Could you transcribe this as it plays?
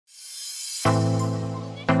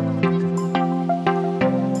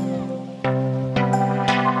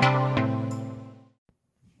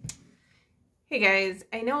Hey guys,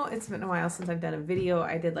 I know it's been a while since I've done a video.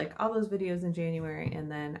 I did like all those videos in January and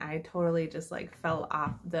then I totally just like fell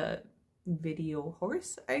off the video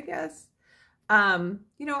horse, I guess. I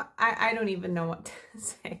don't even know what to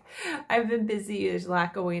say. I've been busy, there's a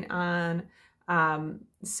lot going on.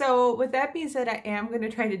 So with that being said, I am going to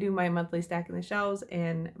try to do my monthly stacking the shelves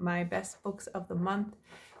and my best books of the month.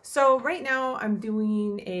 So right now I'm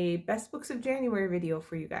doing a best books of January video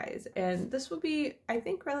for you guys, and this will be, I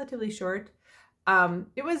think, relatively short.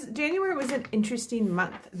 January was an interesting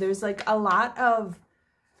month. There's like a lot of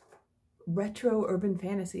retro urban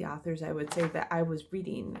fantasy authors, I would say, that I was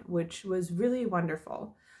reading, which was really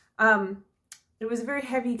wonderful. It was a very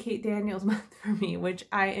heavy Kate Daniels month for me, which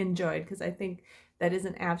I enjoyed because I think that is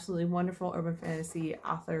an absolutely wonderful urban fantasy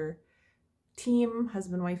author team,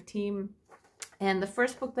 husband-wife team. And the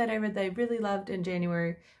first book that I read that I really loved in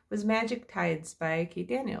January was Magic Tides by Kate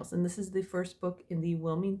Daniels. And this is the first book in the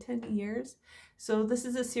Wilmington years. So this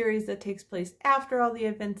is a series that takes place after all the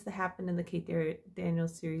events that happened in the Kate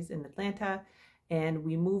Daniels series in Atlanta. And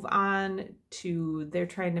we move on to they're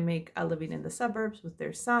trying to make a living in the suburbs with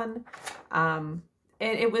their son. And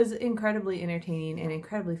it was incredibly entertaining and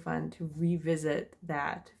incredibly fun to revisit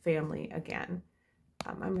that family again.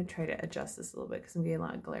 I'm going to try to adjust this a little bit because I'm getting a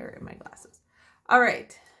lot of glare in my glasses. All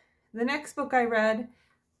right, the next book I read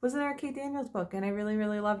was another Kate Daniels book, and I really,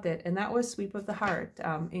 really loved it, and that was Sweep of the Heart,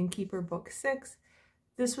 Innkeeper Book 6.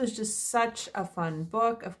 This was just such a fun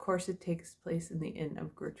book. Of course, it takes place in the Inn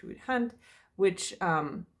of Gertrude Hunt, which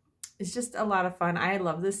is just a lot of fun. I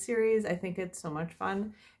love this series. I think it's so much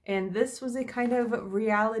fun, and this was a kind of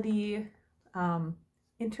reality,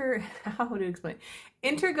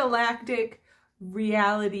 intergalactic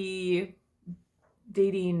reality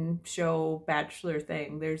dating show bachelor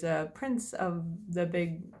thing. There's a prince of the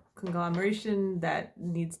big conglomeration that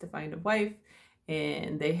needs to find a wife,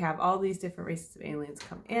 and they have all these different races of aliens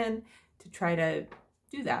come in to try to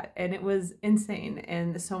do that, and it was insane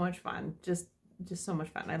and so much fun. Just so much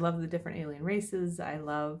fun. I love the different alien races. I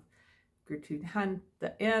love Gertrude Hunt,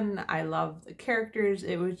 the inn. I love the characters.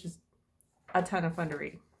 It was just a ton of fun to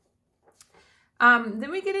read. Then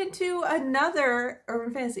we get into another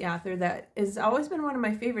urban fantasy author that has always been one of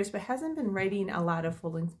my favorites, but hasn't been writing a lot of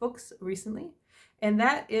full-length books recently. And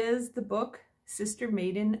that is the book Sister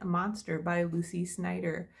Maiden Monster by Lucy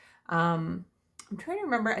Snyder. I'm trying to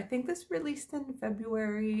remember. I think this released in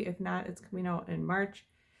February. If not, it's coming out in March.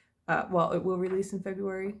 Well, it will release in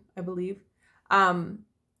February, I believe.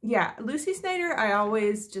 Yeah, Lucy Snyder, I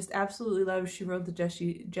always just absolutely love. She wrote the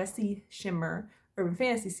Jesse Shimmer urban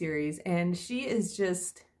fantasy series, and she is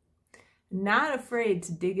just not afraid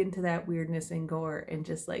to dig into that weirdness and gore and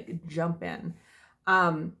just like jump in.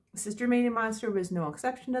 Sister Maiden Monster was no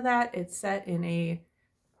exception to that. It's set in a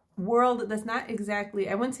world that's not exactly,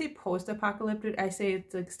 I wouldn't say post-apocalyptic. I say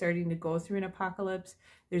it's like starting to go through an apocalypse.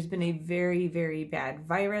 There's been a very, very bad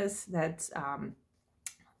virus that's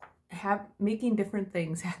making different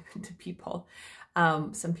things happen to people.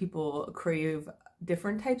 Some people crave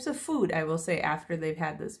different types of food, I will say, after they've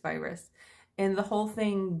had this virus. And the whole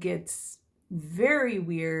thing gets very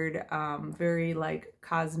weird, very like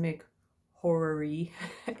cosmic horror-y.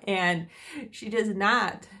 And she does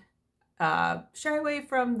not shy away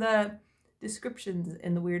from the descriptions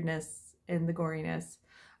and the weirdness and the goriness.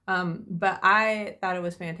 But I thought it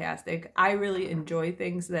was fantastic. I really enjoy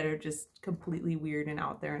things that are just completely weird and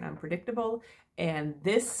out there and unpredictable. And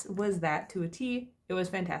this was that to a T. It was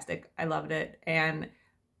fantastic. I loved it. And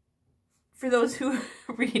for those who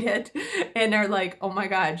read it and are like, oh my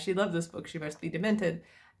God, she loved this book, she must be demented.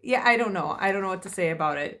 Yeah, I don't know. I don't know what to say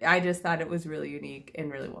about it. I just thought it was really unique and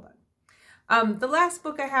really well done. The last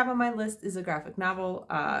book I have on my list is a graphic novel,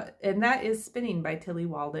 and that is Spinning by Tilly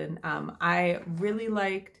Walden. I really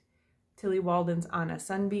liked Tilly Walden's On a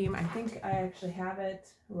Sunbeam. I think I actually have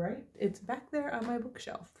it right. It's back there on my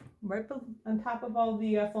bookshelf, right on top of all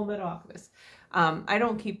the Full Metal Alchemist. I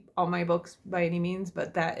don't keep all my books by any means,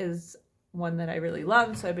 but that is one that I really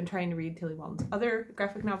love. So I've been trying to read Tilly Walden's other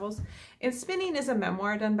graphic novels. And Spinning is a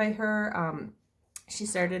memoir done by her. She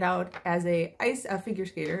started out as a figure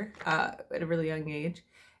skater at a really young age.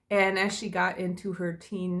 And as she got into her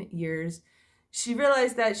teen years, she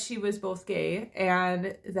realized that she was both gay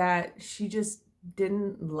and that she just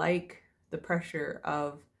didn't like the pressure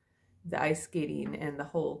of the ice skating and the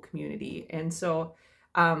whole community. And so,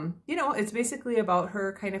 you know, it's basically about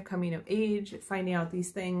her kind of coming of age, finding out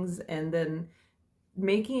these things, and then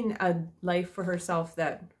making a life for herself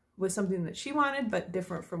that was something that she wanted, but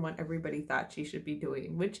different from what everybody thought she should be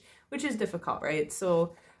doing, which is difficult, right?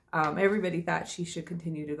 So everybody thought she should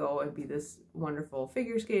continue to go and be this wonderful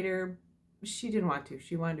figure skater, she didn't want to.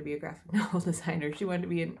 She wanted to be a graphic novel designer. She wanted to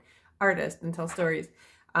be an artist and tell stories.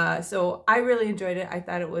 So I really enjoyed it. I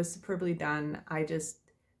thought it was superbly done. I just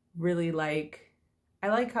really I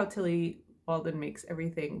like how Tilly Walden makes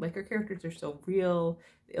everything. Like, her characters are so real.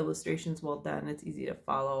 The illustration's well done. It's easy to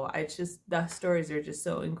follow. It's just, the stories are just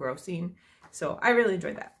so engrossing. So I really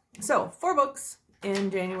enjoyed that. So 4 books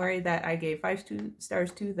in January that I gave 5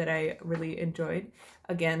 stars to that I really enjoyed.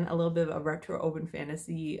 Again, a little bit of a retro open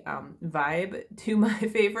fantasy vibe to my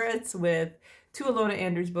favorites, with 2 Alona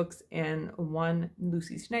Andrews books and 1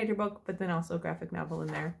 Lucy Schneider book, but then also a graphic novel in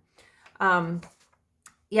there.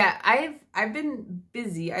 Yeah, I've been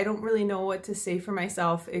busy. I don't really know what to say for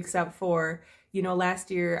myself, except for, you know, last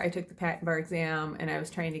year I took the patent bar exam and I was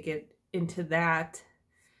trying to get into that.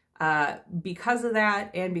 Because of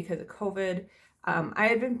that and because of COVID, I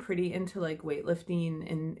had been pretty into like weightlifting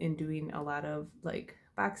and doing a lot of like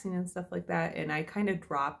boxing and stuff like that, and I kind of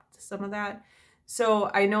dropped some of that. So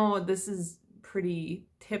I know this is pretty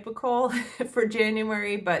typical for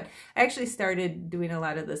January, but I actually started doing a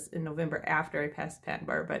lot of this in November after I passed the patent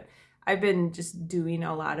bar. But I've been just doing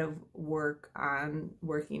a lot of work on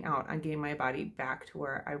working out, on getting my body back to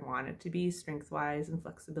where I want it to be, strength-wise and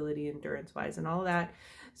flexibility, endurance-wise, and all of that.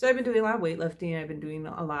 So I've been doing a lot of weightlifting. I've been doing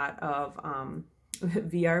a lot of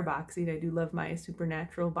VR boxing. I do love my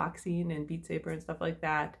supernatural boxing and Beat Saber and stuff like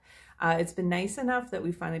that. It's been nice enough that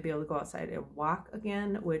we finally be able to go outside and walk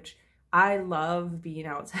again, which I love being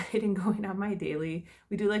outside and going on my daily.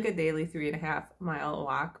 We do like a daily 3.5-mile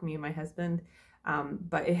walk, me and my husband.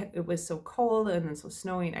 But it was so cold and then so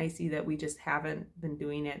snowy and icy that we just haven't been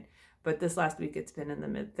doing it. But this last week it's been in the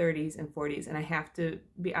mid 30s and 40s, and I have to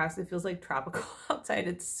be honest, it feels like tropical outside.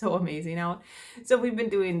 It's so amazing out. So we've been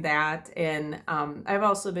doing that, and I've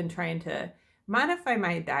also been trying to modify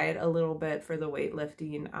my diet a little bit for the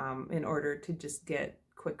weightlifting in order to just get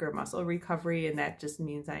quicker muscle recovery, and that just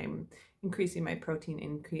means I'm increasing my protein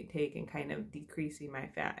intake and kind of decreasing my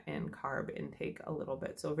fat and carb intake a little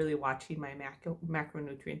bit. So really watching my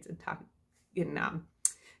macronutrients and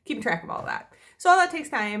keeping track of all that. So all that takes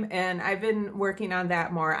time, and I've been working on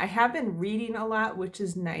that more. I have been reading a lot, which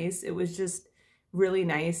is nice. It was just really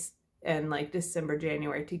nice in like December,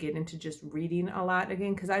 January to get into just reading a lot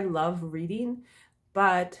again, because I love reading.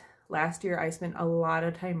 But last year I spent a lot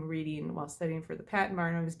of time reading while studying for the patent bar,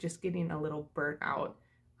 and I was just getting a little burnt out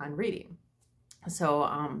on reading.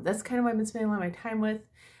 So that's kind of what I've been spending a lot of my time with.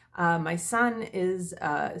 My son is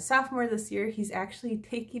a sophomore this year. He's actually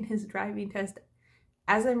taking his driving test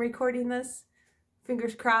as I'm recording this.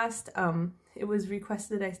 Fingers crossed. It was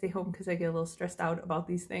requested I stay home because I get a little stressed out about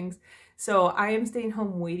these things. So I am staying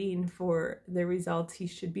home waiting for the results. He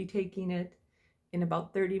should be taking it in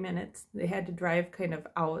about 30 minutes. They had to drive kind of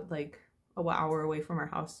out like an hour away from our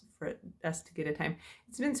house for us to get a time.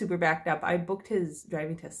 It's been super backed up. I booked his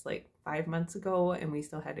driving test like 5 months ago, and we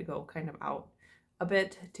still had to go kind of out a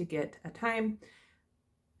bit to get a time.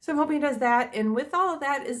 So I'm hoping he does that. And with all of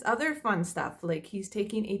that is other fun stuff. Like, he's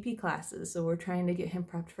taking AP classes. So we're trying to get him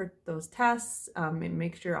prepped for those tests and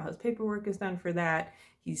make sure all his paperwork is done for that.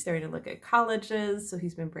 He's starting to look at colleges. So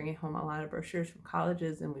he's been bringing home a lot of brochures from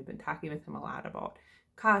colleges, and we've been talking with him a lot about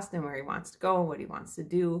cost and where he wants to go and what he wants to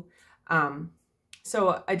do.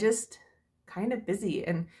 So I just kind of busy.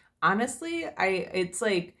 And honestly, it's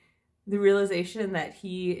like, the realization that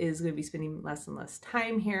he is going to be spending less and less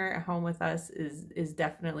time here at home with us is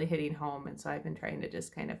definitely hitting home. And so I've been trying to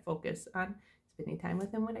just kind of focus on spending time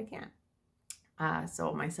with him when I can.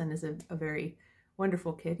 So my son is a very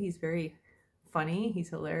wonderful kid. He's very funny. He's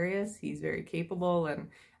hilarious. He's very capable. And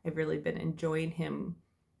I've really been enjoying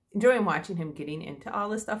watching him getting into all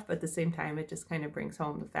this stuff. But at the same time, it just kind of brings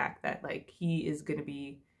home the fact that like he is going to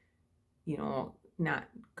be, you know, not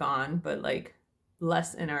gone, but like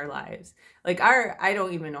less in our lives. Like I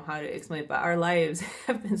don't even know how to explain it, but our lives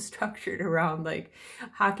have been structured around like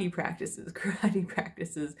hockey practices, karate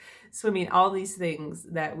practices, swimming, all these things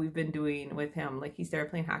that we've been doing with him. Like, he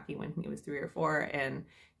started playing hockey when he was 3 or 4, and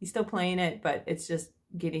he's still playing it, but it's just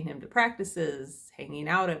getting him to practices, hanging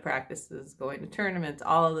out at practices, going to tournaments,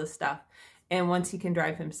 all of this stuff. And once he can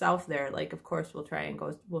drive himself there, like, of course we'll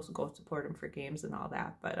go support him for games and all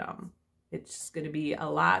that, but it's just going to be a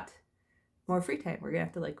lot more free time. We're gonna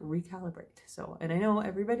have to like recalibrate. So, and I know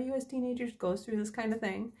everybody who has teenagers goes through this kind of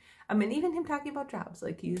thing. And even him talking about jobs,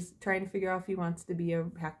 like he's trying to figure out if he wants to be a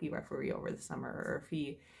hockey referee over the summer, or if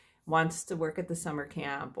he wants to work at the summer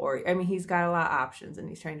camp, or, I mean, he's got a lot of options and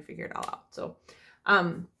he's trying to figure it all out. So,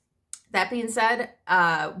 that being said,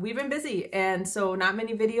 we've been busy, and so not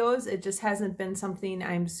many videos. It just hasn't been something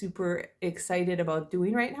I'm super excited about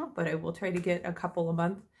doing right now, but I will try to get a couple a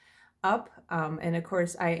month. up. And of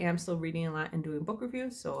course, I am still reading a lot and doing book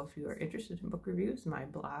reviews. So if you are interested in book reviews, my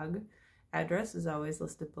blog address is always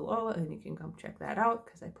listed below, and you can come check that out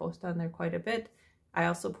because I post on there quite a bit. I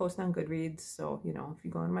also post on Goodreads, so you know, if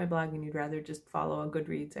you go on my blog and you'd rather just follow a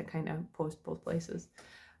Goodreads, I kind of post both places.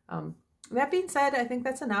 That being said, I think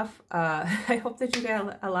that's enough. I hope that you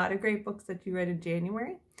got a lot of great books that you read in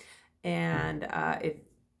January, and if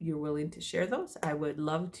you're willing to share those, I would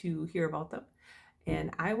love to hear about them.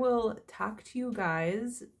 And I will talk to you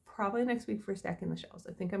guys probably next week for Stacking the Shelves.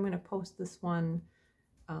 I think I'm going to post this one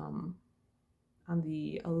on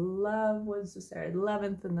the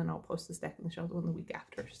 11th, and then I'll post the Stacking the Shelves one the week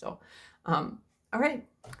after. So, all right,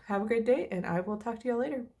 have a great day, and I will talk to you all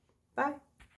later. Bye.